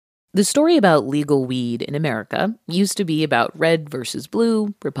The story about legal weed in America used to be about red versus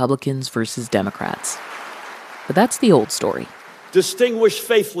blue, Republicans versus Democrats. But that's the old story. Distinguished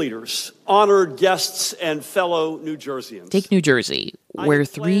faith leaders, honored guests, and fellow New Jerseyans. Take New Jersey, where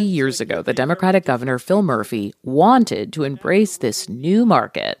 3 years ago, the Democratic governor, Phil Murphy, wanted to embrace this new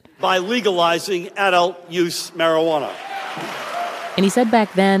market by legalizing adult-use marijuana. And he said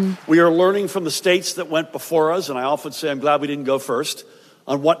back then, we are learning from the states that went before us, and I often say I'm glad we didn't go first,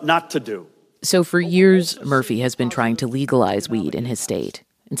 on what not to do. So for years, Murphy has been trying to legalize weed in his state.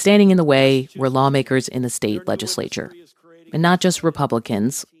 And standing in the way were lawmakers in the state legislature. And not just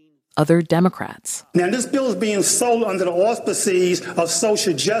Republicans, other Democrats. Now, this bill is being sold under the auspices of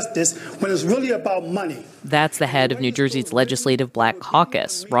social justice when it's really about money. That's the head of New Jersey's Legislative Black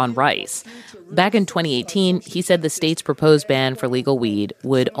Caucus, Ron Rice. Back in 2018, he said the state's proposed ban for legal weed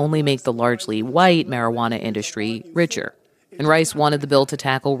would only make the largely white marijuana industry richer. And Rice wanted the bill to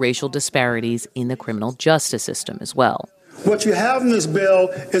tackle racial disparities in the criminal justice system as well. What you have in this bill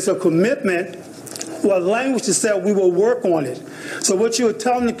is a commitment or language to say we will work on it. So what you're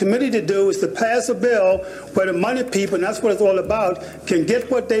telling the committee to do is to pass a bill where the money people, and that's what it's all about, can get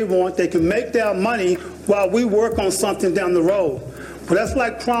what they want, they can make their money while we work on something down the road. But that's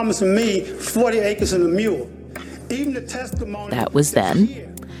like promising me 40 acres and a mule. Even the testimony... That was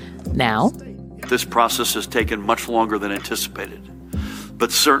then. Now... This process has taken much longer than anticipated. But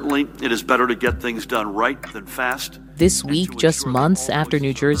certainly, it is better to get things done right than fast. This week, just months after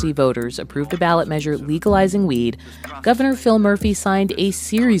New Jersey voters approved a ballot measure legalizing weed, Governor Phil Murphy signed a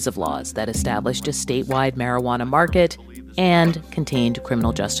series of laws that established a statewide marijuana market and contained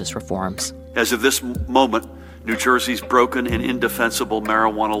criminal justice reforms. As of this moment, New Jersey's broken and indefensible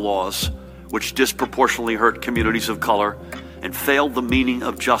marijuana laws, which disproportionately hurt communities of color and failed the meaning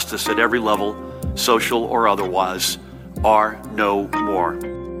of justice at every level, social or otherwise, are no more.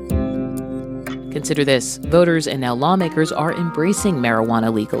 Consider this. Voters and now lawmakers are embracing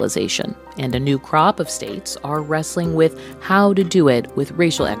marijuana legalization, and a new crop of states are wrestling with how to do it with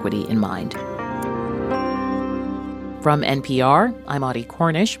racial equity in mind. From NPR, I'm Audie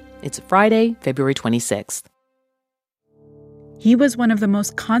Cornish. It's Friday, February 26th. He was one of the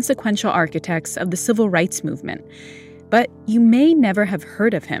most consequential architects of the civil rights movement, but you may never have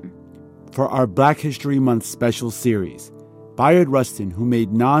heard of him. For our Black History Month special series, Bayard Rustin, who made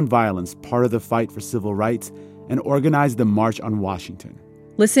nonviolence part of the fight for civil rights and organized the March on Washington.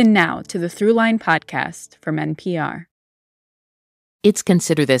 Listen now to the Throughline podcast from NPR. It's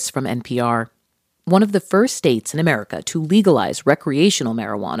Consider This from NPR. One of the first states in America to legalize recreational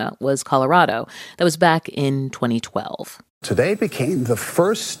marijuana was Colorado. That was back in 2012. Today became the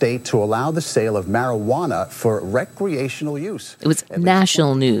first state to allow the sale of marijuana for recreational use. It was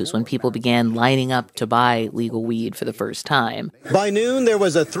national news when people began lining up to buy legal weed for the first time. By noon, there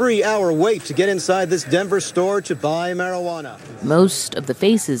was a 3-hour wait to get inside this Denver store to buy marijuana. Most of the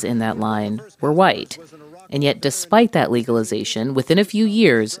faces in that line were white. And yet, despite that legalization, within a few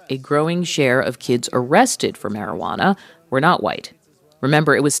years, a growing share of kids arrested for marijuana were not white.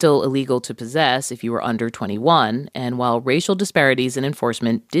 Remember, it was still illegal to possess if you were under 21, and while racial disparities in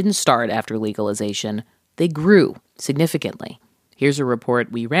enforcement didn't start after legalization, they grew significantly. Here's a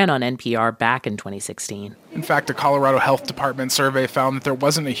report we ran on NPR back in 2016. In fact, a Colorado Health Department survey found that there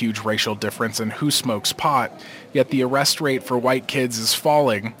wasn't a huge racial difference in who smokes pot, yet the arrest rate for white kids is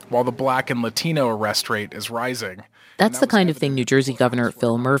falling, while the Black and Latino arrest rate is rising. That's the kind of thing New Jersey Governor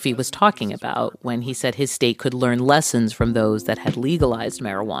Phil Murphy was talking about when he said his state could learn lessons from those that had legalized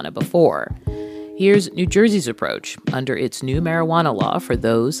marijuana before. Here's New Jersey's approach under its new marijuana law for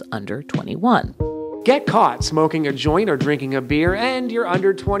those under 21. Get caught smoking a joint or drinking a beer, and you're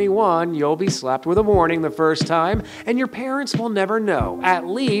under 21, you'll be slapped with a warning the first time, and your parents will never know, at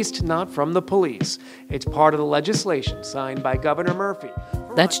least not from the police. It's part of the legislation signed by Governor Murphy.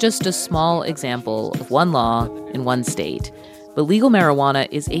 That's just a small example of one law in one state. But legal marijuana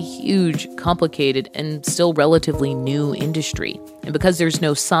is a huge, complicated, and still relatively new industry. And because there's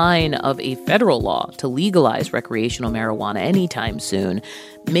no sign of a federal law to legalize recreational marijuana anytime soon,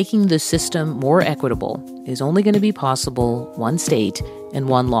 making the system more equitable is only going to be possible one state and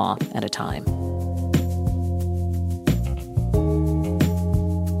one law at a time.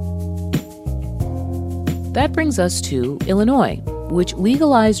 That brings us to Illinois, which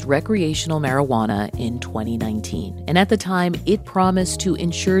legalized recreational marijuana in 2019. And at the time, it promised to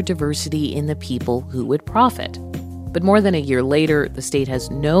ensure diversity in the people who would profit. But more than a year later, the state has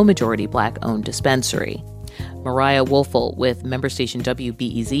no majority Black-owned dispensary. Mariah Woelfel with member station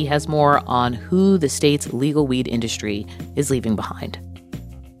WBEZ has more on who the state's legal weed industry is leaving behind.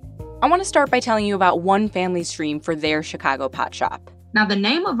 I want to start by telling you about one family stream for their Chicago pot shop. Now, the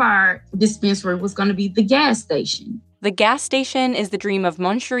name of our dispensary was going to be The Gas Station. The Gas Station is the dream of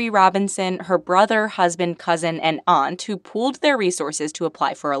Moncherie Robinson, her brother, husband, cousin, and aunt, who pooled their resources to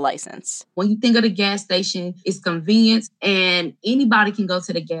apply for a license. When you think of the gas station, it's convenience, and anybody can go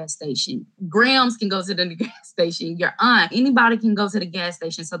to the gas station. Grams can go to the gas station. Your aunt, anybody can go to the gas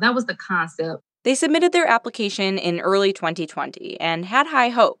station. So that was the concept. They submitted their application in early 2020 and had high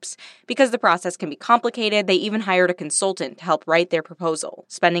hopes. Because the process can be complicated, they even hired a consultant to help write their proposal,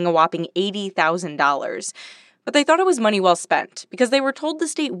 spending a whopping $80,000. But they thought it was money well spent because they were told the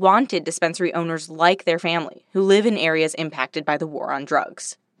state wanted dispensary owners like their family who live in areas impacted by the war on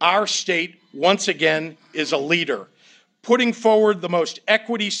drugs. Our state, once again, is a leader, putting forward the most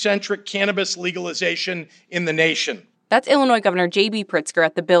equity-centric cannabis legalization in the nation. That's Illinois Governor J.B. Pritzker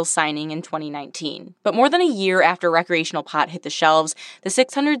at the bill signing in 2019. But more than a year after recreational pot hit the shelves, the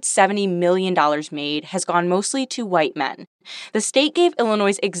 $670 million made has gone mostly to white men. The state gave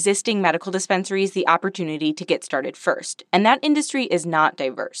Illinois' existing medical dispensaries the opportunity to get started first, and that industry is not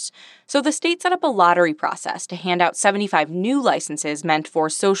diverse. So the state set up a lottery process to hand out 75 new licenses meant for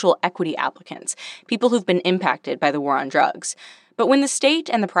social equity applicants, people who've been impacted by the war on drugs. But when the state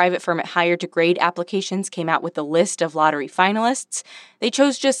and the private firm it hired to grade applications came out with the list of lottery finalists, they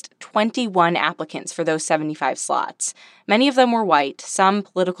chose just 21 applicants for those 75 slots. Many of them were white, some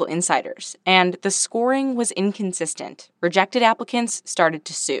political insiders, and the scoring was inconsistent. Rejected applicants started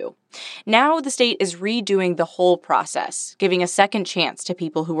to sue. Now the state is redoing the whole process, giving a second chance to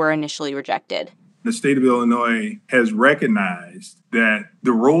people who were initially rejected. The state of Illinois has recognized that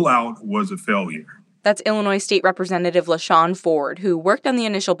the rollout was a failure. That's Illinois State Representative LaShawn Ford, who worked on the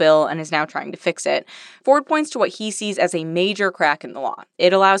initial bill and is now trying to fix it. Ford points to what he sees as a major crack in the law.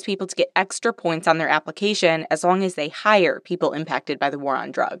 It allows people to get extra points on their application as long as they hire people impacted by the war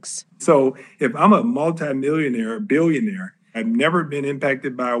on drugs. So if I'm a multimillionaire, billionaire, I've never been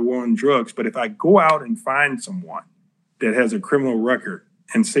impacted by a war on drugs, but if I go out and find someone that has a criminal record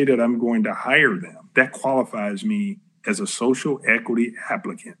and say that I'm going to hire them, that qualifies me as a social equity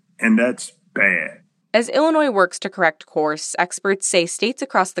applicant, and that's bad. As Illinois works to correct course, experts say states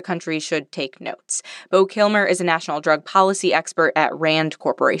across the country should take notes. Bo Kilmer is a national drug policy expert at RAND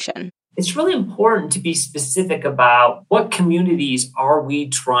Corporation. It's really important to be specific about what communities are we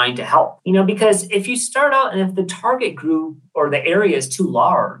trying to help. Because if you start out and if the target group or the area is too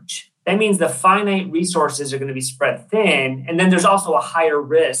large, that means the finite resources are going to be spread thin. And then there's also a higher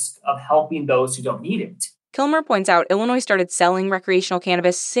risk of helping those who don't need it. Kilmer points out Illinois started selling recreational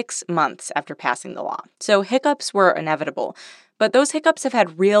cannabis 6 months after passing the law, so hiccups were inevitable. But those hiccups have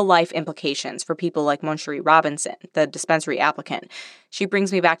had real-life implications for people like Moncherie Robinson, the dispensary applicant. She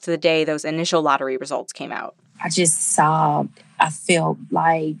brings me back to the day those initial lottery results came out. I just sobbed. I felt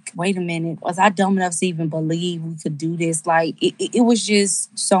like, wait a minute, was I dumb enough to even believe we could do this? It was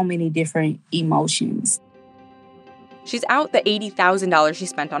just so many different emotions. She's out the $80,000 she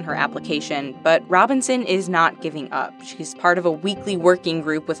spent on her application, but Robinson is not giving up. She's part of a weekly working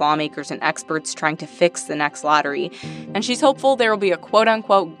group with lawmakers and experts trying to fix the next lottery. And she's hopeful there will be a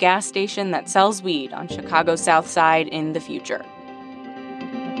quote-unquote gas station that sells weed on Chicago's South Side in the future.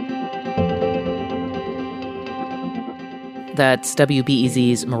 That's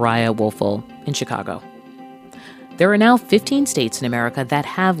WBEZ's Mariah Woelfel in Chicago. There are now 15 states in America that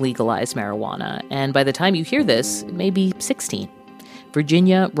have legalized marijuana, and by the time you hear this, it may be 16.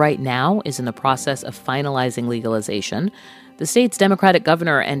 Virginia right now is in the process of finalizing legalization. The state's Democratic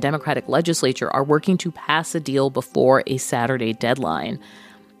governor and Democratic legislature are working to pass a deal before a Saturday deadline.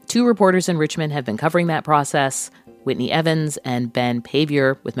 2 reporters in Richmond have been covering that process, Whitney Evans and Ben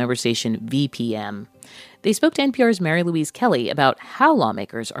Pavier with member station VPM. They spoke to NPR's Mary Louise Kelly about how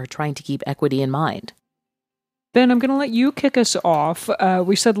lawmakers are trying to keep equity in mind. Ben, I'm going to let you kick us off.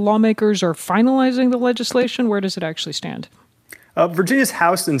 We said lawmakers are finalizing the legislation. Where does it actually stand? Virginia's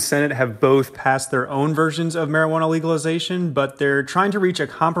House and Senate have both passed their own versions of marijuana legalization, but they're trying to reach a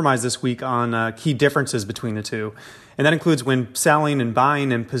compromise this week on key differences between the two. And that includes when selling and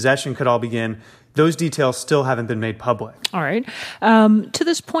buying and possession could all begin. Those details still haven't been made public. All right. To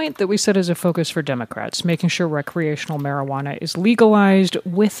this point that we said is a focus for Democrats, making sure recreational marijuana is legalized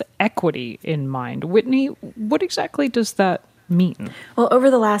with equity in mind. Whitney, what exactly does that mean? Well, over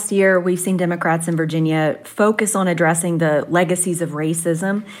the last year, we've seen Democrats in Virginia focus on addressing the legacies of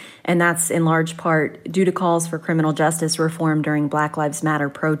racism, and that's in large part due to calls for criminal justice reform during Black Lives Matter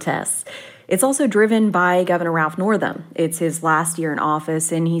protests. It's also driven by Governor Ralph Northam. It's his last year in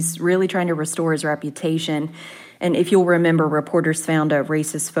office, and he's really trying to restore his reputation. And if you'll remember, reporters found a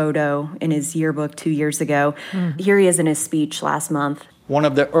racist photo in his yearbook 2 years ago. Here he is in his speech last month. One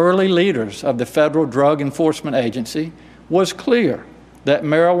of the early leaders of the Federal Drug Enforcement Agency was clear that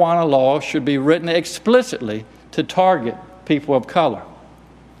marijuana laws should be written explicitly to target people of color.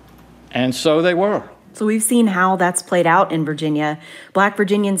 And so they were. So we've seen how that's played out in Virginia. Black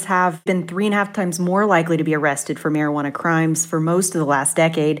Virginians have been 3.5 times more likely to be arrested for marijuana crimes for most of the last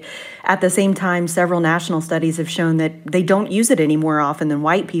decade. At the same time, several national studies have shown that they don't use it any more often than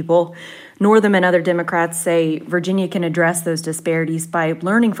white people. Northam and other Democrats say Virginia can address those disparities by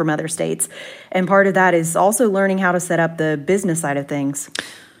learning from other states. And part of that is also learning how to set up the business side of things.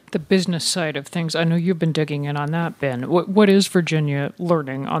 The business side of things. I know you've been digging in on that, Ben. What is Virginia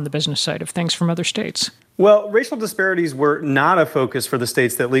learning on the business side of things from other states? Well, racial disparities were not a focus for the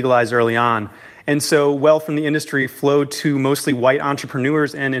states that legalized early on. And so wealth from the industry flowed to mostly white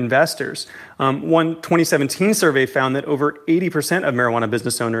entrepreneurs and investors. One 2017 survey found that over 80% of marijuana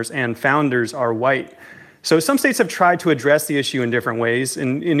business owners and founders are white. So some states have tried to address the issue in different ways.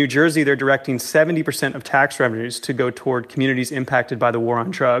 In New Jersey, they're directing 70% of tax revenues to go toward communities impacted by the war on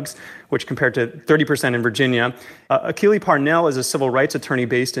drugs, which compared to 30% in Virginia. Akili Parnell is a civil rights attorney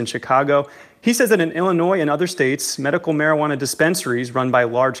based in Chicago. He says that in Illinois and other states, medical marijuana dispensaries run by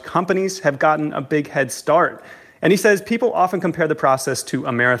large companies have gotten a big head start. And he says people often compare the process to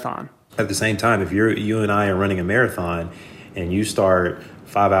a marathon. At the same time, if you and I are running a marathon and you start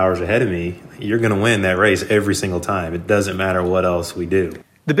 5 hours ahead of me, you're going to win that race every single time. It doesn't matter what else we do.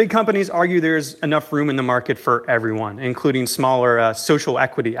 The big companies argue there's enough room in the market for everyone, including smaller social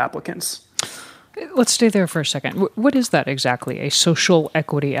equity applicants. Let's stay there for a second. What is that exactly, a social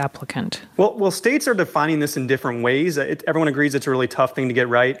equity applicant? Well, states are defining this in different ways. Everyone agrees it's a really tough thing to get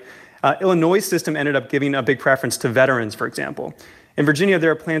right. Illinois' system ended up giving a big preference to veterans, for example. In Virginia,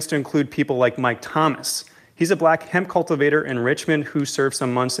 there are plans to include people like Mike Thomas. He's a black hemp cultivator in Richmond who served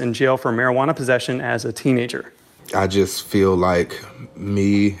some months in jail for marijuana possession as a teenager. I just feel like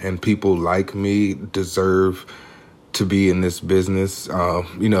me and people like me deserve to be in this business.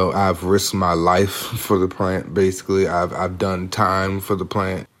 I've risked my life for the plant, basically. I've done time for the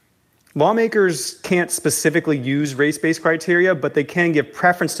plant. Lawmakers can't specifically use race-based criteria, but they can give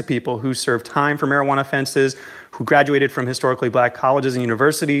preference to people who serve time for marijuana offenses, who graduated from historically black colleges and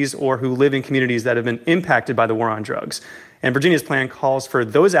universities, or who live in communities that have been impacted by the war on drugs. And Virginia's plan calls for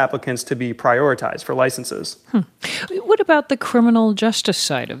those applicants to be prioritized for licenses. What about the criminal justice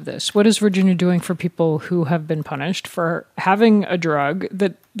side of this? What is Virginia doing for people who have been punished for having a drug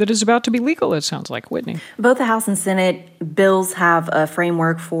that is about to be legal, it sounds like, Whitney? Both the House and Senate bills have a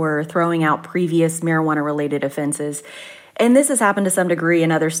framework for throwing out previous marijuana-related offenses. And this has happened to some degree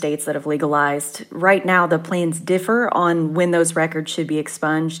in other states that have legalized. Right now, the plans differ on when those records should be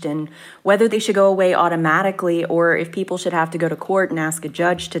expunged and whether they should go away automatically or if people should have to go to court and ask a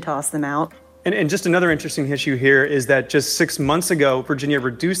judge to toss them out. And just another interesting issue here is that just 6 months ago, Virginia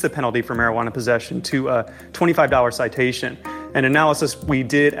reduced the penalty for marijuana possession to a $25 citation. An analysis we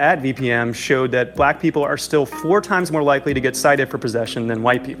did at VPM showed that black people are still 4 times more likely to get cited for possession than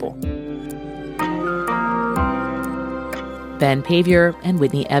white people. Ben Paviour and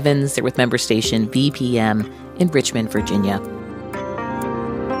Whitney Evans. They're with member station VPM in Richmond, Virginia.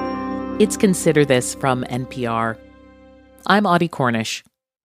 It's Consider This from NPR. I'm Audie Cornish.